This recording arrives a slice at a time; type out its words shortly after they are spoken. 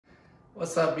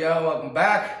What's up, y'all? Welcome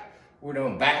back. We're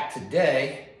doing back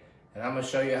today, and I'm gonna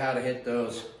show you how to hit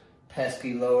those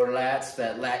pesky lower lats,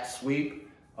 that lat sweep,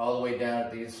 all the way down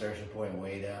at the insertion point,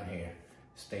 way down here.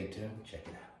 Stay tuned, check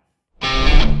it out.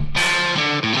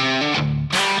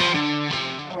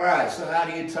 All right, so how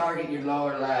do you target your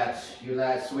lower lats, your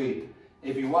lat sweep?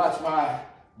 If you watch my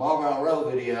barbell row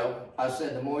video, I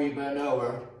said the more you bend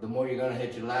over, the more you're gonna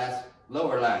hit your lats,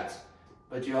 lower lats.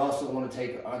 But you also wanna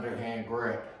take an underhand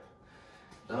grip.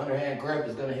 The underhand grip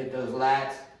is gonna hit those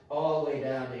lats all the way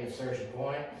down the insertion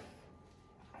point.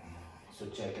 So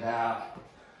check it out.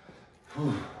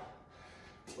 Whew.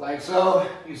 Like so,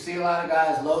 you see a lot of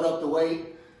guys load up the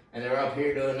weight and they're up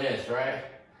here doing this, right?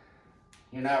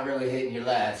 You're not really hitting your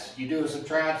lats. You do some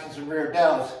traps and some rear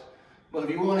delts, but if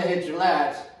you wanna hit your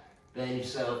lats, bend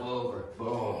yourself over,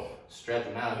 boom. Stretch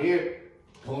them out here,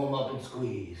 pull them up and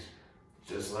squeeze.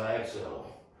 Just like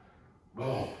so,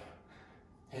 boom.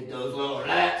 Hit those lower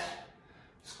lats,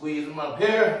 squeeze them up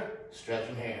here, stretch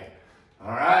them here. All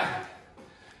right?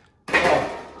 So,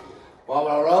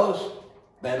 barbell rows,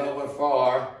 bend over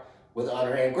far with the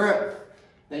underhand grip.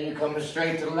 Then you're coming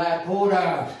straight to the lat pull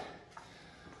down.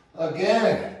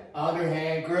 Again,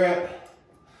 underhand grip.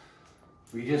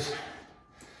 We just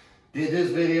did this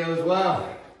video as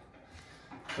well.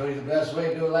 Show you the best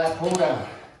way to do a lat pull down.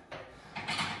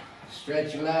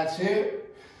 Stretch your lats here.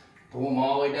 Pull them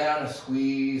all the way down and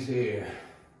squeeze here.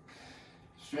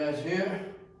 Stretch here,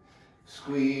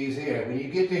 squeeze here. When you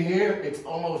get to here, it's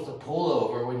almost a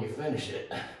pullover when you finish it.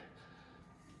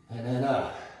 And then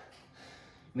up.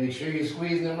 Make sure you're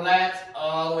squeezing them lats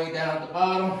all the way down at the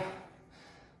bottom.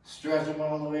 Stretch them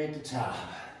all the way at the top.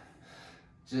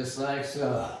 Just like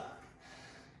so.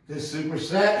 This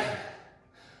superset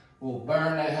will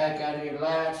burn the heck out of your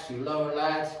lats, your lower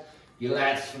lats, your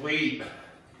lat sweep.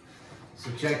 So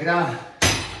check it out.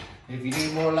 If you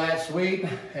need more lat sweep,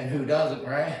 and who doesn't,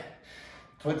 right?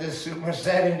 Put this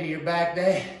superset into your back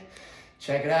day.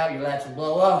 Check it out, your lats will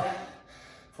blow up.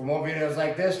 For more videos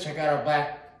like this, check out our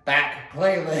back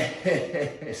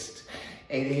playlist.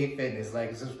 A to E Fitness, like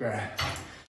and subscribe.